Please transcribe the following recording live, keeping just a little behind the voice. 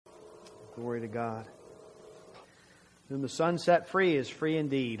Glory to God. Whom the Son set free is free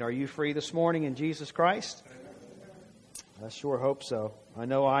indeed. Are you free this morning in Jesus Christ? I sure hope so. I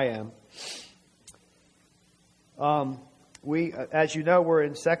know I am. As you know, we're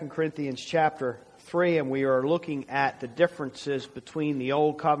in 2 Corinthians chapter 3, and we are looking at the differences between the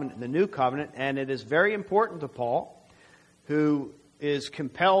Old Covenant and the New Covenant. And it is very important to Paul, who is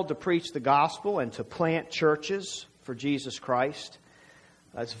compelled to preach the gospel and to plant churches for Jesus Christ.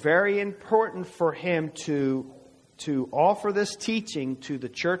 It's very important for him to offer this teaching to the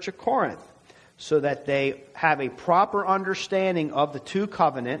church of Corinth so that they have a proper understanding of the two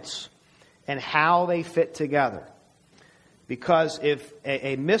covenants and how they fit together. Because if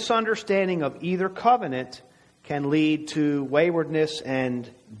a misunderstanding of either covenant can lead to waywardness and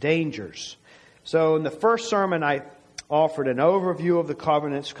dangers. So in the first sermon, I offered an overview of the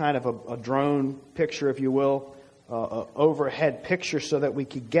covenants, kind of a drone picture, if you will, overhead picture so that we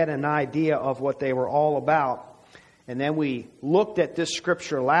could get an idea of what they were all about. And then we looked at this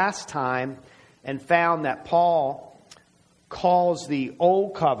scripture last time and found that Paul calls the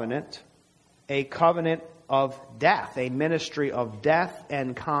Old Covenant a covenant of death, a ministry of death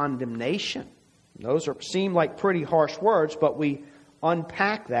and condemnation. Those seem like pretty harsh words, but we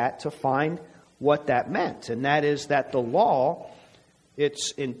unpack that to find what that meant. And that is that the law,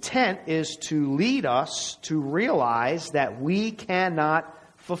 its intent is to lead us to realize that we cannot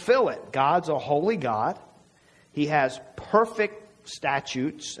fulfill it. God's a holy God. He has perfect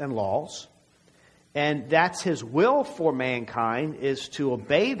statutes and laws. And that's His will for mankind, is to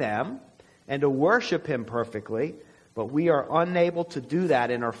obey them and to worship Him perfectly. But we are unable to do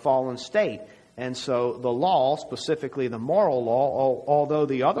that in our fallen state. And so the law, specifically the moral law, although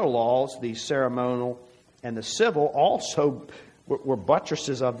the other laws, the ceremonial and the civil, also were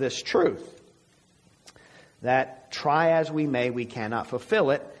buttresses of this truth. That try as we may, we cannot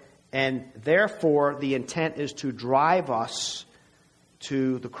fulfill it. And therefore, the intent is to drive us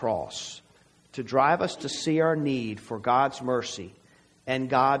to the cross. To drive us to see our need for God's mercy and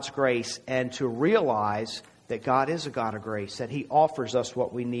God's grace. And to realize that God is a God of grace. That He offers us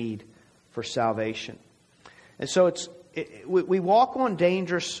what we need for salvation. And so we walk on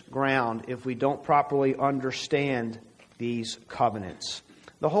dangerous ground if we don't properly understand these covenants.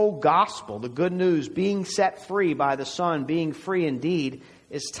 The whole gospel, the good news, being set free by the Son, being free indeed,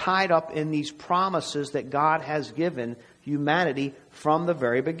 is tied up in these promises that God has given humanity from the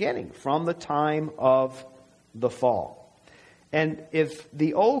very beginning, from the time of the fall. And if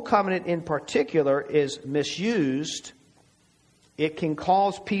the Old Covenant in particular is misused, it can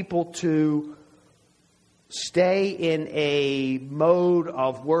cause people to stay in a mode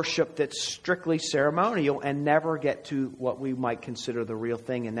of worship that's strictly ceremonial and never get to what we might consider the real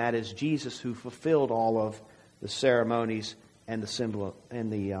thing, and that is Jesus, who fulfilled all of the ceremonies and the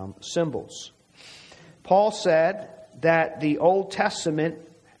symbols. Paul said that the Old Testament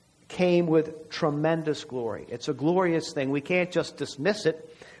came with tremendous glory. It's a glorious thing. We can't just dismiss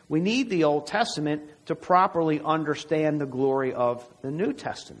it. We need the Old Testament to properly understand the glory of the New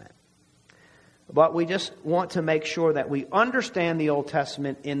Testament. But we just want to make sure that we understand the Old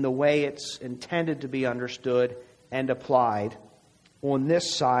Testament in the way it's intended to be understood and applied on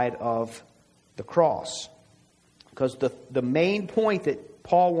this side of the cross. Because the main point that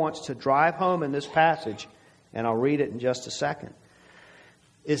Paul wants to drive home in this passage, and I'll read it in just a second,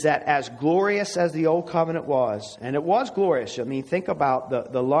 is that as glorious as the Old Covenant was, and it was glorious. I mean, think about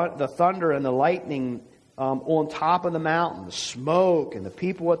the thunder and the lightning on top of the mountain, the smoke, and the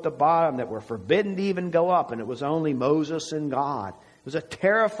people at the bottom that were forbidden to even go up, and it was only Moses and God. It was a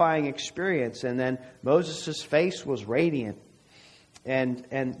terrifying experience, and then Moses' face was radiant.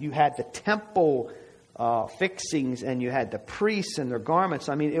 And you had the temple fixings, and you had the priests and their garments.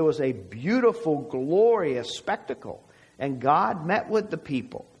 I mean, it was a beautiful, glorious spectacle. And God met with the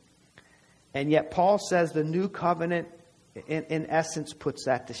people. And yet Paul says the new covenant, in essence, puts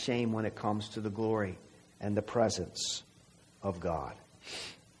that to shame when it comes to the glory and the presence of God.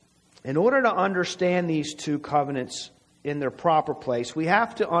 In order to understand these two covenants in their proper place, we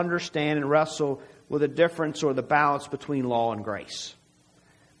have to understand and wrestle with the difference or the balance between law and grace.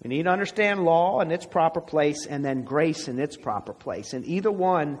 We need to understand law in its proper place and then grace in its proper place. And either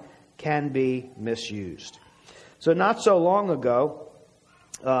one can be misused. So not so long ago,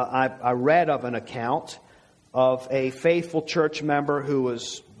 I read of an account of a faithful church member who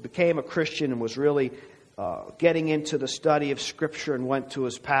became a Christian and was really getting into the study of Scripture, and went to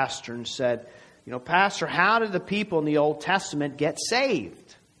his pastor and said, Pastor, how did the people in the Old Testament get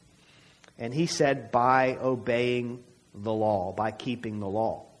saved? And he said, by obeying the law, by keeping the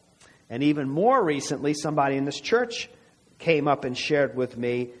law. And even more recently, somebody in this church came up and shared with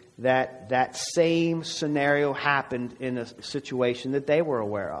me that that same scenario happened in a situation that they were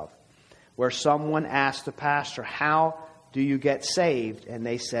aware of, where someone asked the pastor, "How do you get saved?" And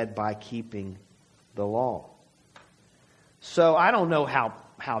they said, "By keeping the law." So I don't know how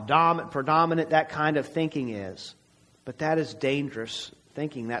predominant that kind of thinking is, but that is dangerous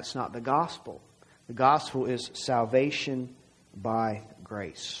thinking. That's not the gospel. The gospel is salvation by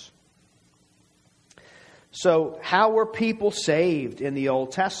grace. So how were people saved in the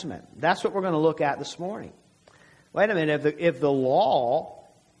Old Testament? That's what we're going to look at this morning. Wait a minute, if the law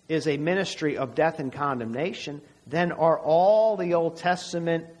is a ministry of death and condemnation, then are all the Old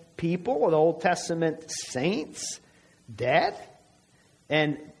Testament people or the Old Testament saints dead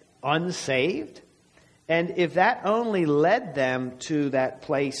and unsaved? And if that only led them to that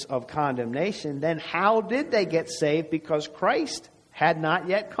place of condemnation, then how did they get saved? Because Christ had not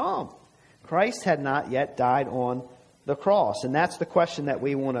yet come. Christ had not yet died on the cross. And that's the question that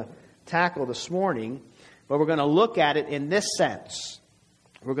we want to tackle this morning. But we're going to look at it in this sense.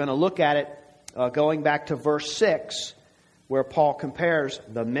 We're going to look at it going back to verse 6, where Paul compares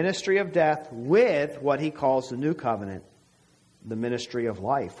the ministry of death with what he calls the new covenant, the ministry of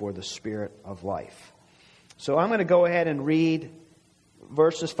life, or the Spirit of life. So I'm going to go ahead and read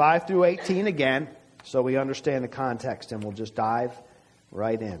verses 5 through 18 again, so we understand the context, and we'll just dive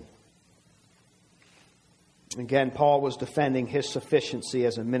right in. Again, Paul was defending his sufficiency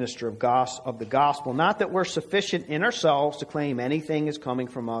as a minister of the gospel. Not that we're sufficient in ourselves to claim anything is coming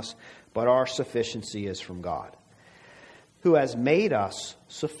from us, but our sufficiency is from God, who has made us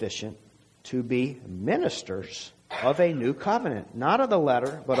sufficient to be ministers of a new covenant, not of the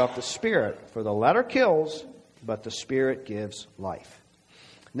letter, but of the Spirit. For the letter kills, but the Spirit gives life.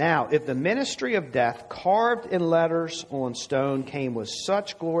 Now, if the ministry of death, carved in letters on stone, came with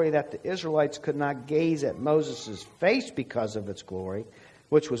such glory that the Israelites could not gaze at Moses' face because of its glory,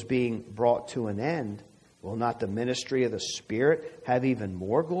 which was being brought to an end, will not the ministry of the Spirit have even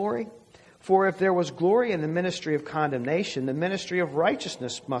more glory? For if there was glory in the ministry of condemnation, the ministry of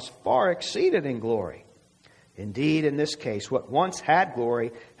righteousness must far exceed it in glory. Indeed, in this case, what once had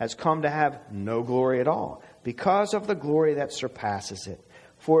glory has come to have no glory at all, because of the glory that surpasses it.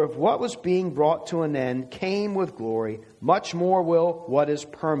 For if what was being brought to an end came with glory, much more will what is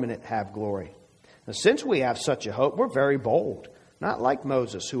permanent have glory. Now, since we have such a hope, we're very bold, not like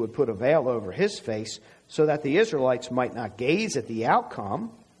Moses, who would put a veil over his face so that the Israelites might not gaze at the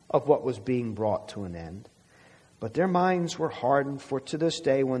outcome of what was being brought to an end. But their minds were hardened, for to this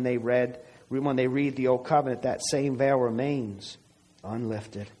day when they read the Old Covenant, that same veil remains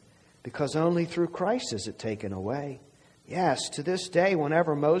unlifted, because only through Christ is it taken away. Yes, to this day,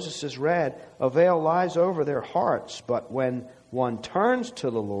 whenever Moses is read, a veil lies over their hearts. But when one turns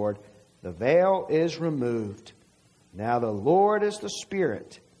to the Lord, the veil is removed. Now the Lord is the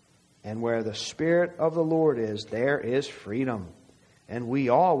Spirit, and where the Spirit of the Lord is, there is freedom. And we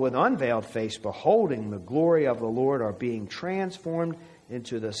all, with unveiled face, beholding the glory of the Lord, are being transformed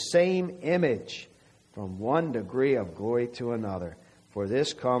into the same image, from one degree of glory to another. For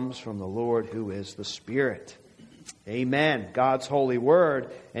this comes from the Lord, who is the Spirit. Amen. God's holy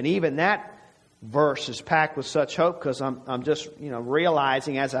word. And even that verse is packed with such hope, because I'm just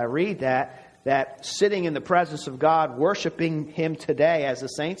realizing as I read that sitting in the presence of God, worshiping Him today as the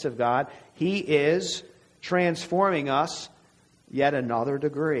saints of God, He is transforming us yet another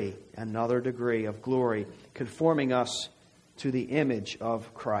degree of glory, conforming us to the image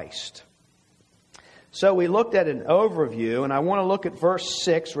of Christ. So we looked at an overview, and I want to look at verse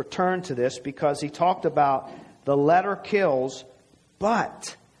 6, return to this, because he talked about the letter kills,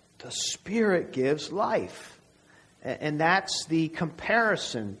 but the Spirit gives life. And that's the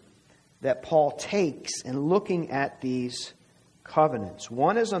comparison that Paul takes in looking at these covenants.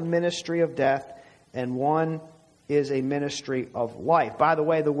 One is a ministry of death, and one is a ministry of life. By the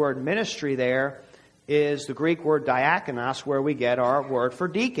way, the word ministry there is the Greek word diakonos, where we get our word for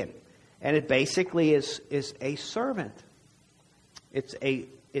deacon. And it basically is a servant. It's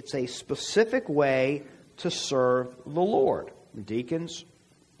a specific way to serve the Lord. Deacons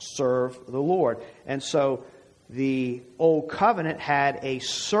serve the Lord. And so the Old Covenant had a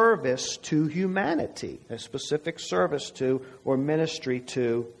service to humanity, a specific service to or ministry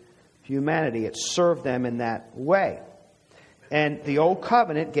to humanity. It served them in that way. And the Old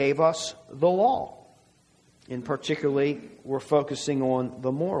Covenant gave us the law. In particularly, we're focusing on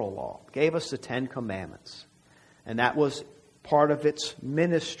the moral law. It gave us the Ten Commandments. And that was part of its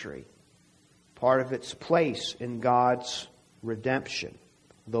ministry, part of its place in God's redemption,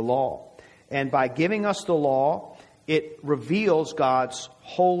 the law. And by giving us the law, it reveals God's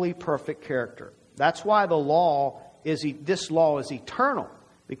holy, perfect character. That's why this law is eternal,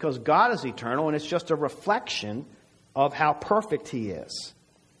 because God is eternal, and it's just a reflection of how perfect He is.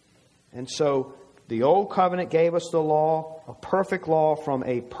 And so the Old Covenant gave us the law, a perfect law from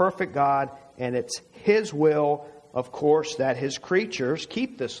a perfect God, and it's His will, of course, that His creatures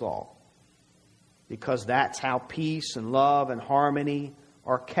keep this law, because that's how peace and love and harmony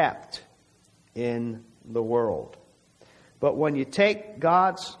are kept in the world. But when you take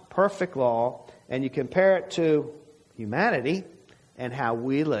God's perfect law and you compare it to humanity and how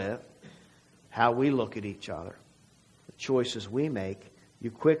we live, how we look at each other, the choices we make,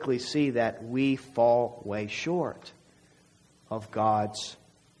 you quickly see that we fall way short of God's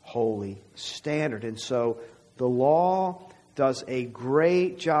holy standard. And so the law does a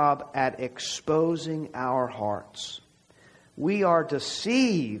great job at exposing our hearts. We are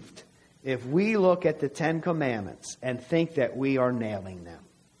deceived if we look at the Ten Commandments and think that we are nailing them.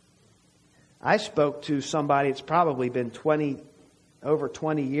 I spoke to somebody, it's probably been over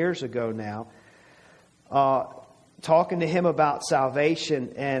 20 years ago now, talking to him about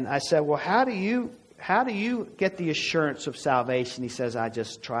salvation, and I said, well, how do you get the assurance of salvation? He says, I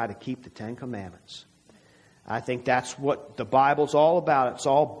just try to keep the Ten Commandments. I think that's what the Bible's all about. It's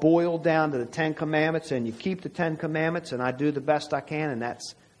all boiled down to the Ten Commandments, and you keep the Ten Commandments, and I do the best I can, and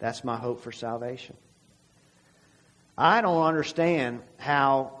that's my hope for salvation. I don't understand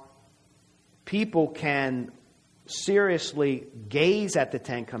how people can seriously gaze at the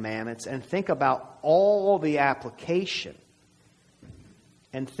Ten Commandments and think about all the application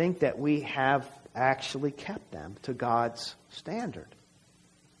and think that we have actually kept them to God's standard.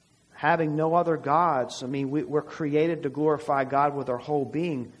 Having no other gods, I mean, we're created to glorify God with our whole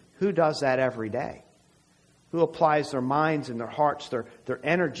being. Who does that every day? Who applies their minds and their hearts, their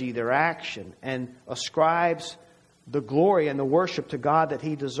energy, their action, and ascribes the glory and the worship to God that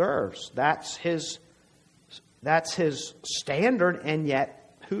He deserves? That's His standard, and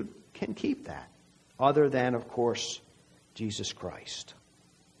yet who can keep that? Other than, of course, Jesus Christ.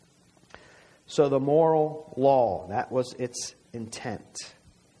 So the moral law, that was its intent.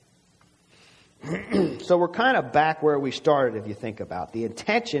 So we're kind of back where we started, if you think about it. The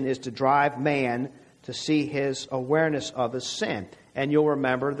intention is to drive man to see his awareness of his sin. And you'll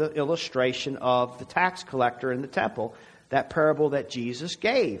remember the illustration of the tax collector in the temple, that parable that Jesus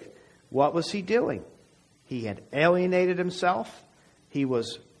gave. What was he doing? He had alienated himself. He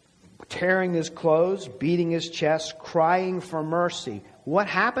was tearing his clothes, beating his chest, crying for mercy. What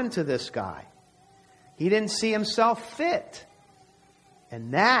happened to this guy? He didn't see himself fit.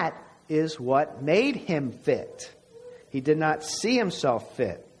 And that is what made him fit. He did not see himself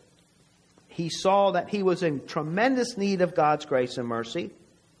fit. He saw that he was in tremendous need of God's grace and mercy.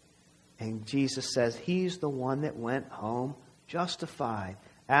 And Jesus says he's the one that went home justified,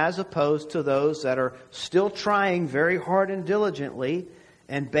 as opposed to those that are still trying very hard and diligently,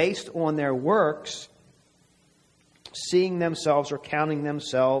 and based on their works, seeing themselves or counting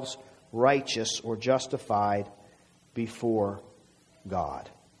themselves righteous or justified before God.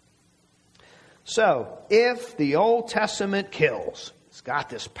 So, if the Old Testament kills, it's got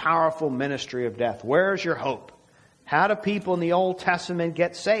this powerful ministry of death, where's your hope? How do people in the Old Testament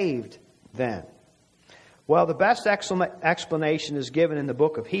get saved then? Well, the best explanation is given in the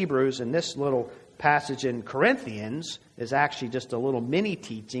book of Hebrews, and this little passage in Corinthians is actually just a little mini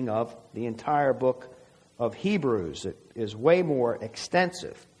teaching of the entire book of Hebrews. It is way more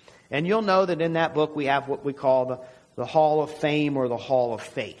extensive. And you'll know that in that book we have what we call the Hall of Fame or the Hall of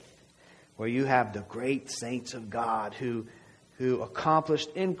Faith, where you have the great saints of God who accomplished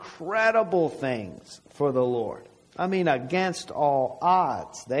incredible things for the Lord. I mean, against all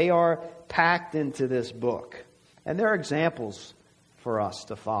odds. They are packed into this book. And they're examples for us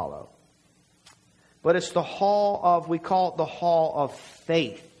to follow. But it's the we call it the Hall of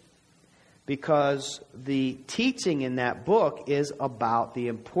Faith, because the teaching in that book is about the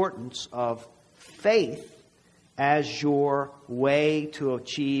importance of faith as your way to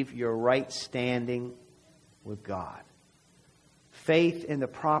achieve your right standing with God. Faith in the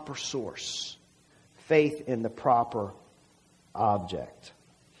proper source. Faith in the proper object.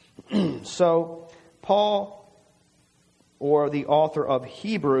 So, Paul, or the author of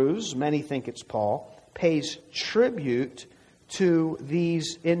Hebrews, many think it's Paul, pays tribute to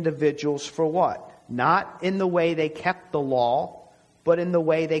these individuals for what? Not in the way they kept the law, but in the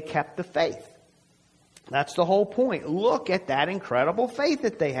way they kept the faith. That's the whole point. Look at that incredible faith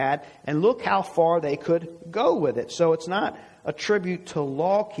that they had, and look how far they could go with it. So it's not a tribute to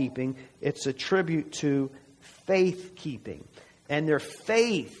law keeping, it's a tribute to faith keeping. And their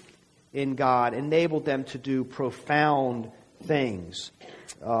faith in God enabled them to do profound things,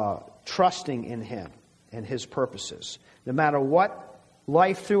 trusting in Him and His purposes. No matter what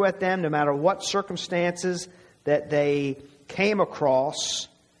life threw at them, no matter what circumstances that they came across,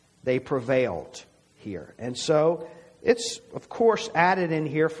 they prevailed here. And so it's, of course, added in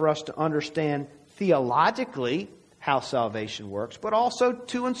here for us to understand theologically how salvation works, but also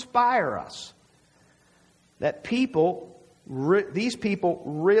to inspire us that these people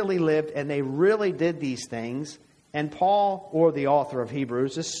really lived and they really did these things. And Paul, or the author of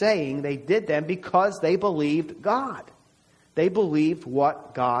Hebrews, is saying they did them because they believed God. They believed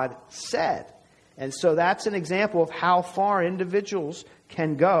what God said. And so that's an example of how far individuals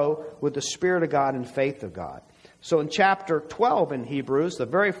can go with the Spirit of God and faith of God. So in chapter 12 in Hebrews, the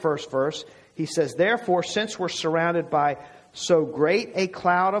very first verse, he says, "Therefore, since we're surrounded by so great a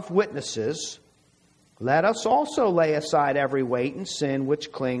cloud of witnesses, let us also lay aside every weight and sin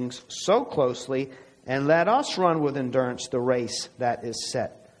which clings so closely, and let us run with endurance the race that is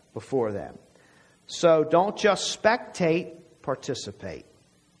set before them." So don't just spectate, participate.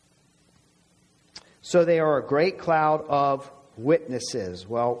 So they are a great cloud of witnesses.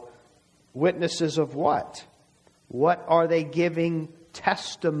 Well, witnesses of what? What are they giving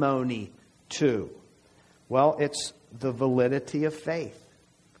testimony to? Well, it's the validity of faith.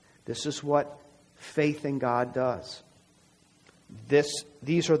 This is what faith in God does.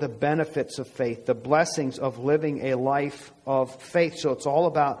 These are the benefits of faith, the blessings of living a life of faith. So it's all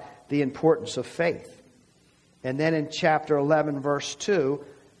about the importance of faith. And then in chapter 11, verse 2,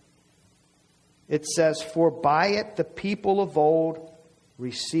 it says, "For by it the people of old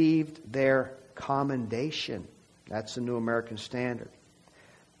received their commendation." That's the New American Standard.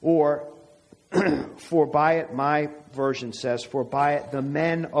 Or, "For by it," my version says, "For by it the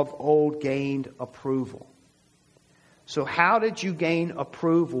men of old gained approval." So how did you gain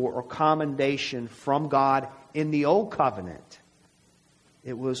approval or commendation from God in the Old Covenant?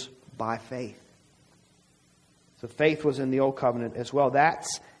 It was by faith. So faith was in the Old Covenant as well.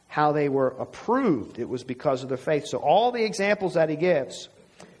 That's how they were approved. It was because of their faith. So all the examples that he gives,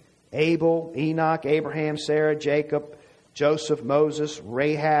 Abel, Enoch, Abraham, Sarah, Jacob, Joseph, Moses,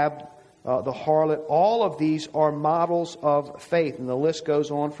 Rahab, the harlot, all of these are models of faith. And the list goes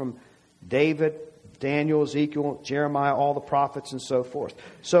on from David, Daniel, Ezekiel, Jeremiah, all the prophets, and so forth.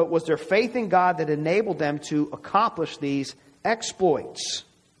 So it was their faith in God that enabled them to accomplish these exploits,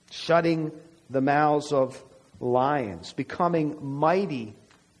 shutting the mouths of lions, becoming mighty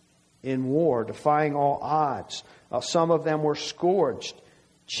in war, defying all odds. Some of them were scourged,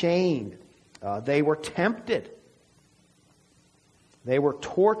 chained. They were tempted. They were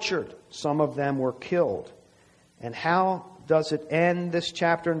tortured. Some of them were killed. And how does it end, this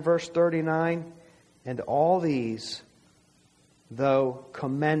chapter, in verse 39? "And all these, though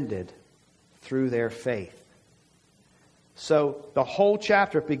commended through their faith." So the whole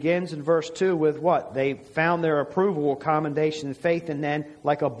chapter begins in verse 2 with what? They found their approval or commendation in faith. And then,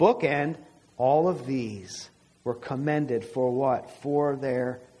 like a bookend, all of these were commended for what? For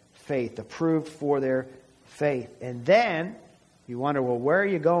their faith. Approved for their faith. And then, you wonder, well, where are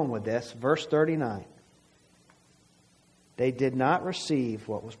you going with this? Verse 39. "They did not receive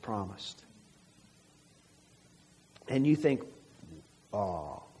what was promised." And you think,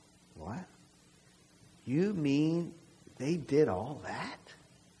 oh, what? You mean they did all that?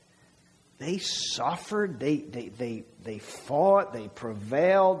 They suffered, they fought, they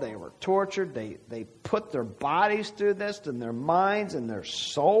prevailed, they were tortured, they put their bodies through this and their minds and their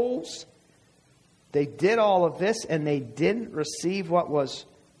souls. They did all of this and they didn't receive what was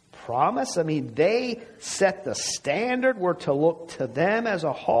promised. I mean, they set the standard. We're to look to them as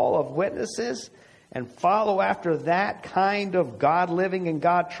a hall of witnesses and follow after that kind of God living and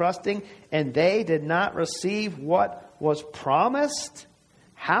God trusting, and they did not receive what was promised?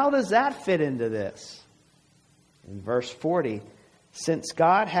 How does that fit into this? In verse 40, "Since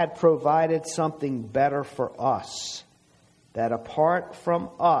God had provided something better for us, that apart from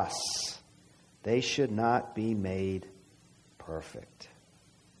us, they should not be made perfect."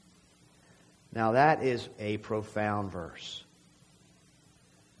 Now that is a profound verse,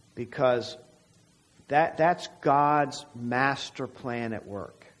 because that's God's master plan at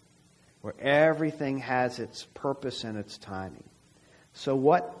work, where everything has its purpose and its timing. So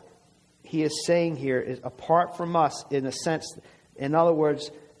what he is saying here is, apart from us, in a sense, in other words,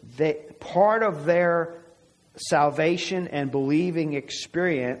 part of their salvation and believing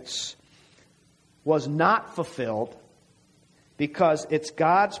experience was not fulfilled, because it's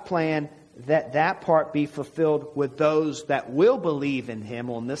God's plan that that part be fulfilled with those that will believe in him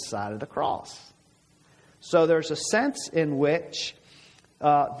on this side of the cross. So there's a sense in which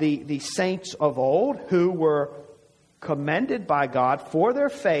the saints of old, who were commended by God for their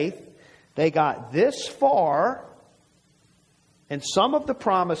faith, they got this far, And some of the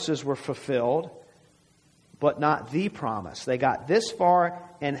promises were fulfilled, but not the promise. They got this far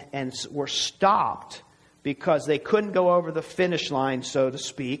and were stopped because they couldn't go over the finish line, so to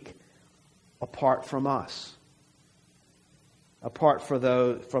speak, apart from us. Apart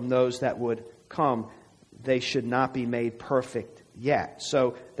from those that would come, they should not be made perfect yet.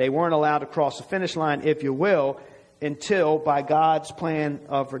 So they weren't allowed to cross the finish line, if you will, until by God's plan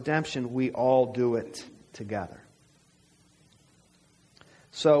of redemption, we all do it together.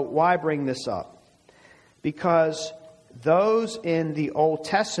 So why bring this up? Because those in the Old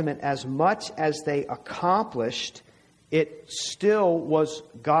Testament, as much as they accomplished, it still was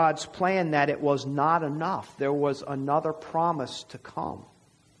God's plan that it was not enough. There was another promise to come.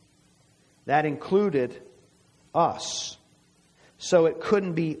 That included us. So it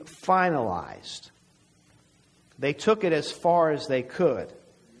couldn't be finalized. They took it as far as they could.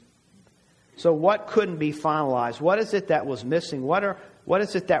 So what couldn't be finalized? What is it that was missing? What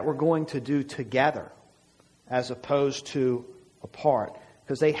is it that we're going to do together as opposed to apart?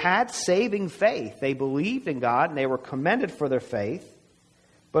 Because they had saving faith. They believed in God and they were commended for their faith.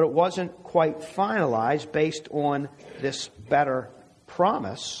 But it wasn't quite finalized based on this better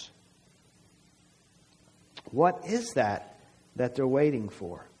promise. What is that they're waiting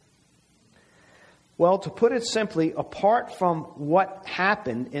for? Well, to put it simply, apart from what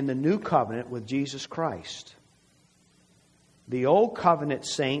happened in the new covenant with Jesus Christ, the old covenant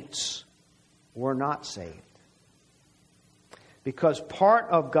saints were not saved. Because part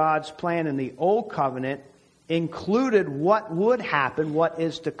of God's plan in the old covenant included what would happen, what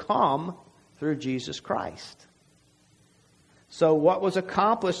is to come through Jesus Christ. So what was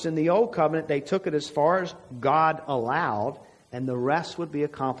accomplished in the old covenant, they took it as far as God allowed, and the rest would be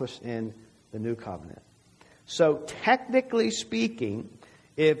accomplished in the new covenant. So technically speaking,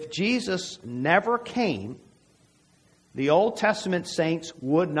 if Jesus never came, the Old Testament saints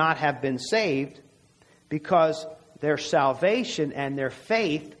would not have been saved because their salvation and their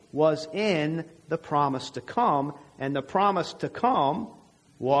faith was in the promise to come, and the promise to come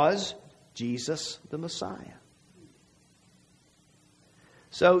was Jesus the Messiah.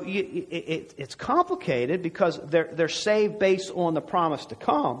 So it's complicated because they're saved based on the promise to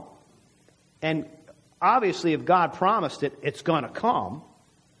come. And obviously if God promised it, it's going to come.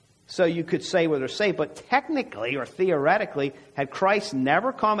 So you could say whether they're saved. But technically or theoretically, had Christ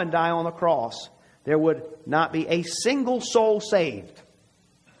never come and died on the cross, there would not be a single soul saved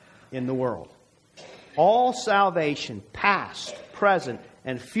in the world. All salvation, past, present,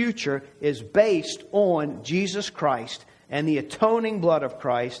 and future, is based on Jesus Christ and the atoning blood of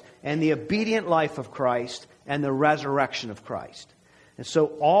Christ and the obedient life of Christ and the resurrection of Christ. And so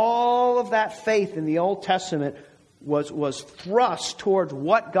all of that faith in the Old Testament was thrust towards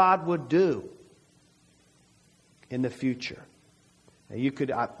what God would do in the future.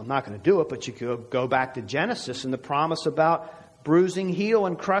 Now I'm not going to do it, but you could go back to Genesis and the promise about bruising heel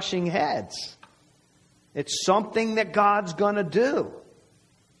and crushing heads. It's something that God's going to do.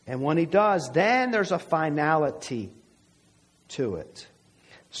 And when He does, then there's a finality to it.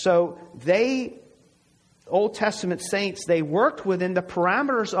 So Old Testament saints, they worked within the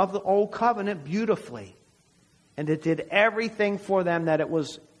parameters of the Old Covenant beautifully. And it did everything for them that it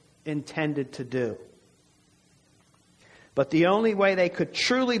was intended to do. But the only way they could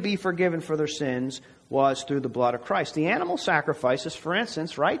truly be forgiven for their sins was through the blood of Christ. The animal sacrifices, for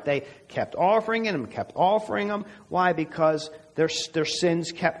instance, right? They kept offering them. Why? Because their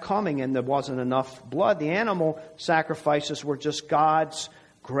sins kept coming and there wasn't enough blood. The animal sacrifices were just God's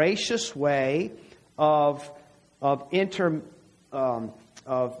gracious way of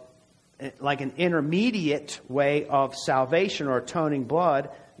like an intermediate way of salvation or atoning blood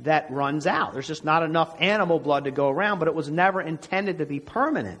that runs out. There's just not enough animal blood to go around, but it was never intended to be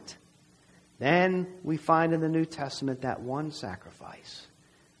permanent. Then we find in the New Testament that one sacrifice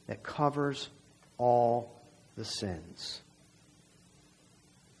that covers all the sins.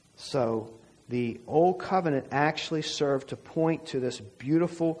 So the Old Covenant actually served to point to this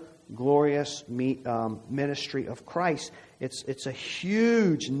beautiful, glorious ministry of Christ. It's a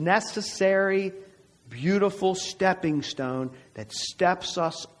huge, necessary, beautiful stepping stone that steps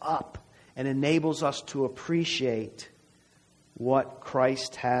us up and enables us to appreciate what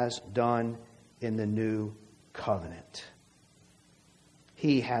Christ has done in the new covenant.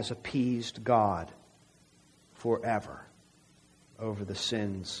 He has appeased God forever over the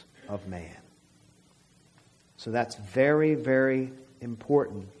sins of man. So that's very, very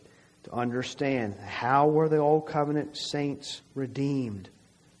important to understand. How were the Old Covenant saints redeemed?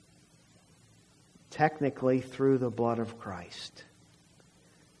 Technically through the blood of Christ.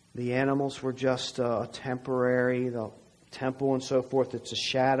 The animals were just a temporary, temple and so forth. It's a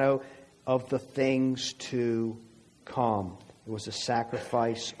shadow of the things to come. It was a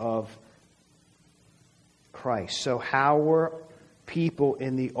sacrifice of Christ. So how were people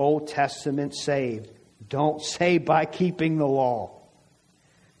in the Old Testament saved? Don't say by keeping the law.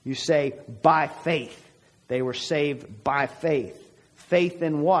 You say by faith. They were saved by faith. Faith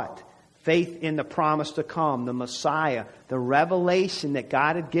in what? Faith in the promise to come, the Messiah, the revelation that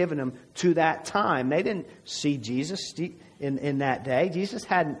God had given them to that time. They didn't see Jesus in that day. Jesus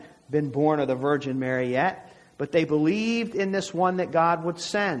hadn't been born of the Virgin Mary yet, but they believed in this one that God would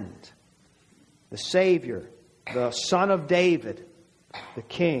send, the Savior, the Son of David, the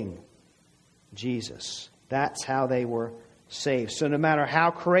King, Jesus. That's how they were saved. So no matter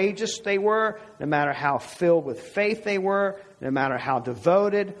how courageous they were, no matter how filled with faith they were, no matter how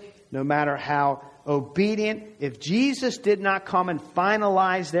devoted, no matter how obedient, if Jesus did not come and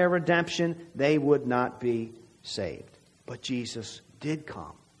finalize their redemption, they would not be saved. But Jesus did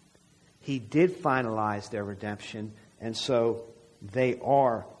come. He did finalize their redemption, and so they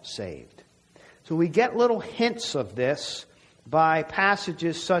are saved. So we get little hints of this by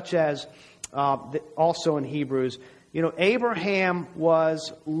passages such as also in Hebrews. You know, Abraham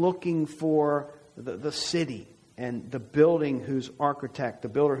was looking for the city and the building whose architect, the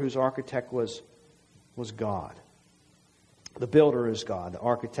builder whose architect was God. The builder is God. The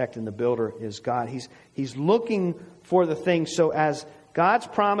architect and the builder is God. He's looking for the thing. So as God's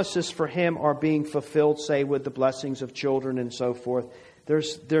promises for him are being fulfilled, say with the blessings of children and so forth,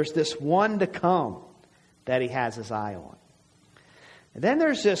 there's this one to come that he has his eye on. And then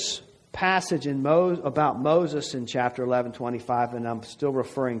there's this passage about Moses in chapter 11:25, and I'm still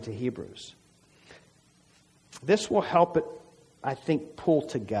referring to Hebrews. This will help it, I think, pull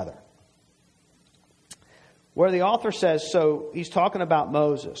together. Where the author says, so he's talking about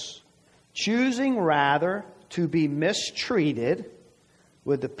Moses, choosing rather to be mistreated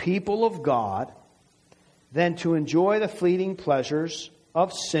with the people of God than to enjoy the fleeting pleasures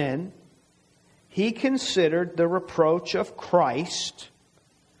of sin, he considered the reproach of Christ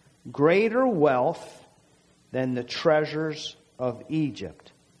greater wealth than the treasures of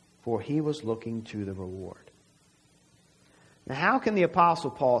Egypt, for he was looking to the reward. Now, how can the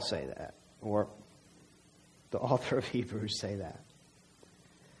Apostle Paul say that? Or the author of Hebrews say that?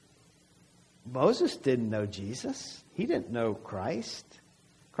 Moses didn't know Jesus. He didn't know Christ.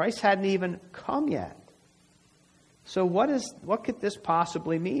 Christ hadn't even come yet. So what could this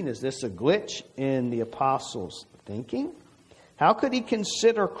possibly mean? Is this a glitch in the apostles' thinking? How could he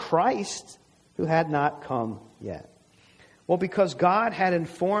consider Christ who had not come yet? Well, because God had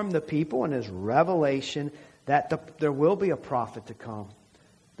informed the people in his revelation that there will be a prophet to come.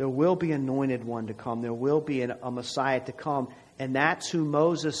 There will be an anointed one to come. There will be a Messiah to come. And that's who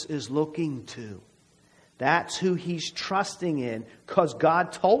Moses is looking to. That's who he's trusting in, because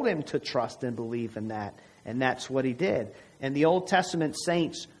God told him to trust and believe in that. And that's what he did. And the Old Testament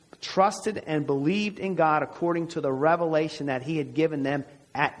saints trusted and believed in God according to the revelation that he had given them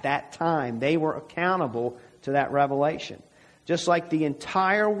at that time. They were accountable to that revelation. Just like the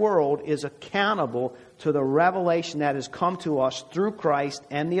entire world is accountable to the revelation that has come to us through Christ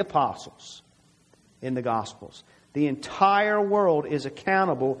and the apostles in the Gospels. The entire world is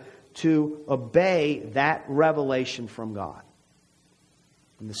accountable to obey that revelation from God.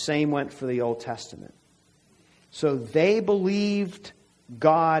 And the same went for the Old Testament. So they believed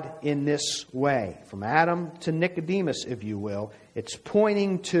God in this way. From Adam to Nicodemus, if you will. It's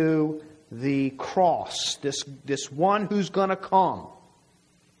pointing to the cross, this one who's going to come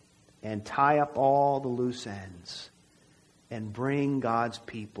and tie up all the loose ends and bring God's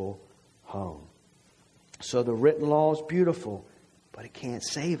people home. So the written law is beautiful, but it can't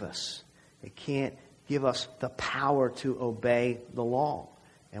save us. It can't give us the power to obey the law.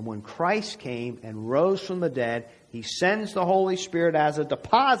 And when Christ came and rose from the dead, he sends the Holy Spirit as a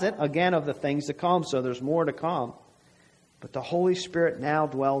deposit, again, of the things to come. So there's more to come. But the Holy Spirit now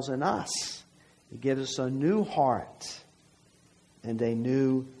dwells in us. He gives us a new heart and a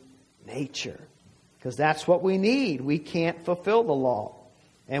new nature. Because that's what we need. We can't fulfill the law.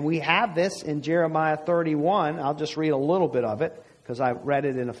 And we have this in Jeremiah 31. I'll just read a little bit of it, because I read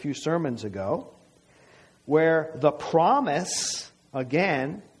it in a few sermons ago. Where the promise,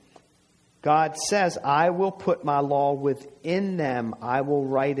 again, God says, I will put my law within them. I will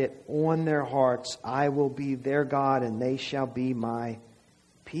write it on their hearts. I will be their God, and they shall be my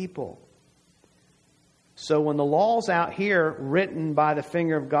people. So when the law's out here written by the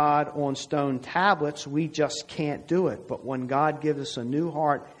finger of God on stone tablets, we just can't do it. But when God gives us a new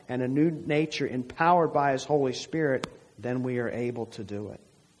heart and a new nature empowered by his Holy Spirit, then we are able to do it.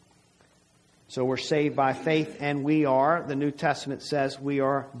 So we're saved by faith, and the New Testament says, we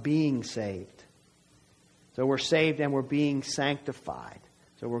are being saved. So we're saved and we're being sanctified.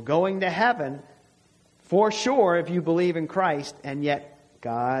 So we're going to heaven for sure if you believe in Christ, and yet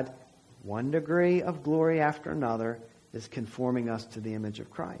God, one degree of glory after another, is conforming us to the image of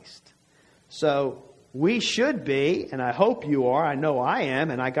Christ. So we should be, and I hope you are, I know I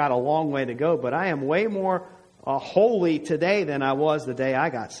am, and I got a long way to go, but I am way more holy today than I was the day I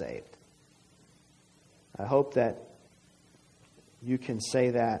got saved. I hope that you can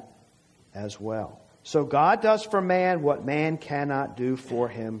say that as well. So God does for man what man cannot do for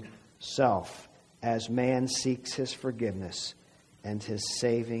himself, as man seeks his forgiveness and his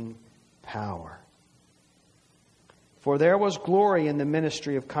saving power. For there was glory in the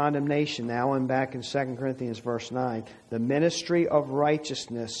ministry of condemnation. Now I'm back in 2 Corinthians verse 9. The ministry of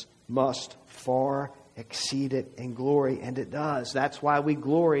righteousness must far exceed it in glory. And it does. That's why we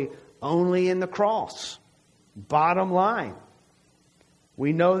glory only in the cross. Bottom line.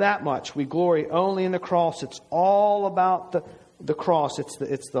 We know that much. We glory only in the cross. It's all about the cross.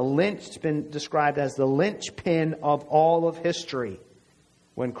 It's been described as the linchpin of all of history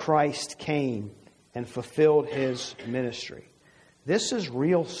when Christ came and fulfilled his ministry. This is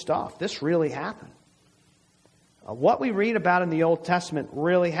real stuff. This really happened. What we read about in the Old Testament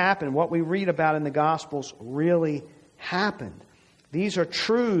really happened. What we read about in the Gospels really happened. These are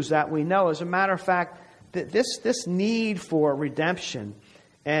truths that we know. As a matter of fact, this need for redemption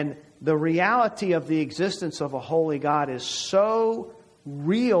and the reality of the existence of a holy God is so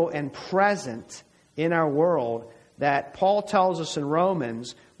real and present in our world that Paul tells us in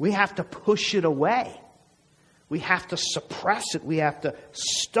Romans, we have to push it away. We have to suppress it. We have to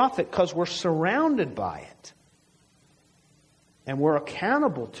stuff it because we're surrounded by it. And we're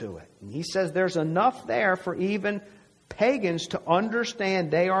accountable to it. And he says there's enough there for even pagans to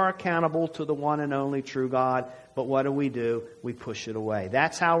understand they are accountable to the one and only true God. But what do? We push it away.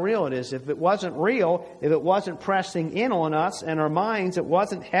 That's how real it is. If it wasn't real, if it wasn't pressing in on us and our minds, it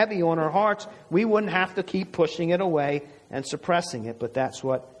wasn't heavy on our hearts, we wouldn't have to keep pushing it away and suppressing it. But that's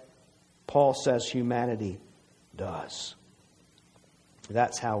what Paul says humanity does.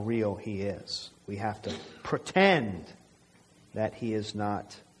 That's how real he is. We have to pretend that he is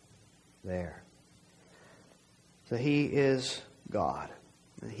not there. So he is God.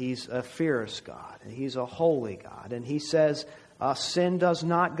 He's a fierce God. And he's a holy God. And he says, sin does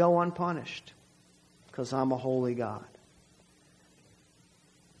not go unpunished because I'm a holy God.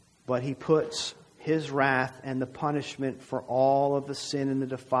 But he puts his wrath and the punishment for all of the sin and the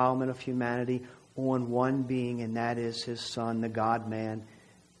defilement of humanity on one being, and that is his Son, the God-man,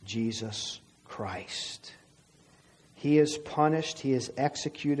 Jesus Christ. He is punished, he is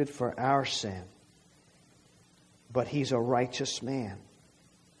executed for our sin. But he's a righteous man.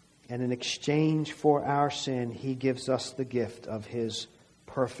 And in exchange for our sin, he gives us the gift of his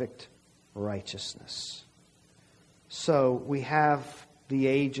perfect righteousness. So we have the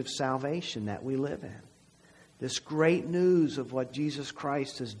age of salvation that we live in. This great news of what Jesus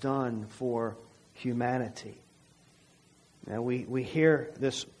Christ has done for humanity. Now we hear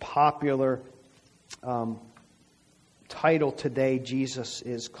this popular title today, Jesus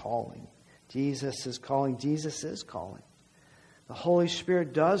is calling. Jesus is calling. Jesus is calling. The Holy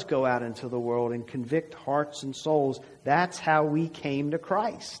Spirit does go out into the world and convict hearts and souls. That's how we came to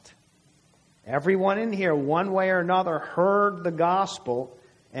Christ. Everyone in here, one way or another, heard the gospel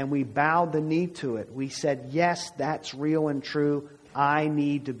and we bowed the knee to it. We said, yes, that's real and true. I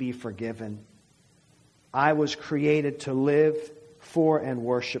need to be forgiven. I was created to live for and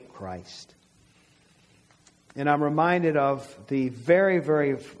worship Christ. And I'm reminded of the very,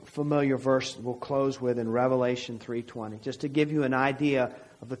 very familiar verse that we'll close with in Revelation 3:20, just to give you an idea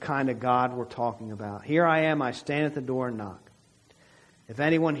of the kind of God we're talking about. Here I am, I stand at the door and knock. If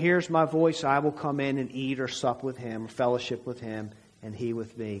anyone hears my voice, I will come in and eat or sup with him, fellowship with him, and he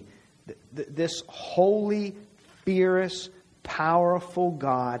with me. This holy, fierce, powerful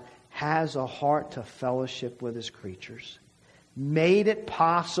God has a heart to fellowship with his creatures. Made it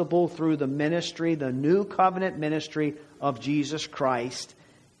possible through the ministry, the new covenant ministry of Jesus Christ,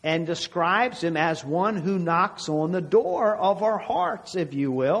 and describes him as one who knocks on the door of our hearts, if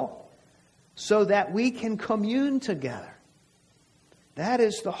you will, so that we can commune together. That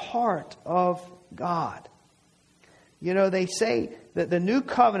is the heart of God. You know, they say that the new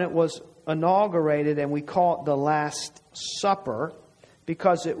covenant was inaugurated, and we call it the Last Supper,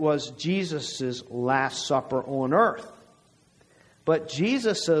 because it was Jesus' Last Supper on earth. But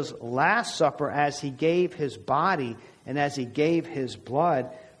Jesus' Last Supper, as he gave his body and as he gave his blood,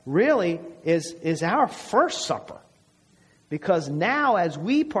 really is our first supper. Because now, as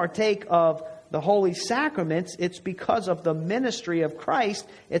we partake of the holy sacraments, it's because of the ministry of Christ.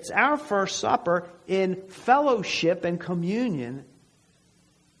 It's our first supper in fellowship and communion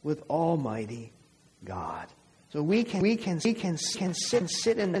with Almighty God. So we can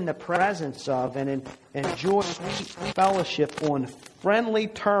sit in the presence of and enjoy sweet fellowship on friendly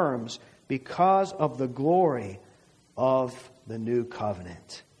terms because of the glory of the new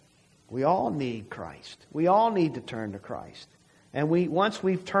covenant. We all need Christ. We all need to turn to Christ. And once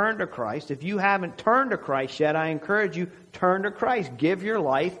we've turned to Christ, if you haven't turned to Christ yet, I encourage you, turn to Christ. Give your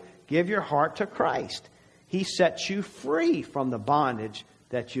life, give your heart to Christ. He sets you free from the bondage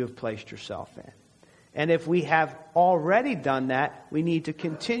that you have placed yourself in. And if we have already done that, we need to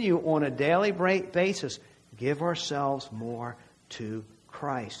continue on a daily basis. Give ourselves more to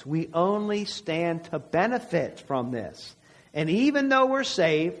Christ. We only stand to benefit from this. And even though we're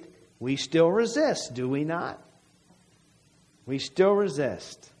saved, we still resist, do we not? We still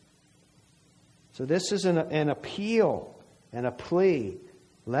resist. So this is an appeal and a plea.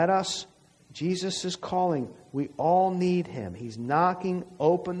 Jesus is calling. We all need Him. He's knocking.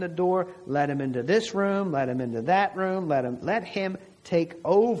 Open the door. Let Him into this room. Let Him into that room. Let Him take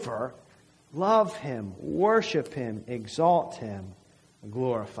over. Love Him. Worship Him. Exalt Him.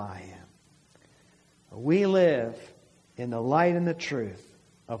 Glorify Him. We live in the light and the truth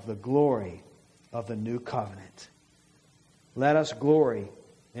of the glory of the new covenant. Let us glory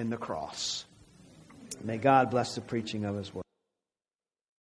in the cross. May God bless the preaching of His word.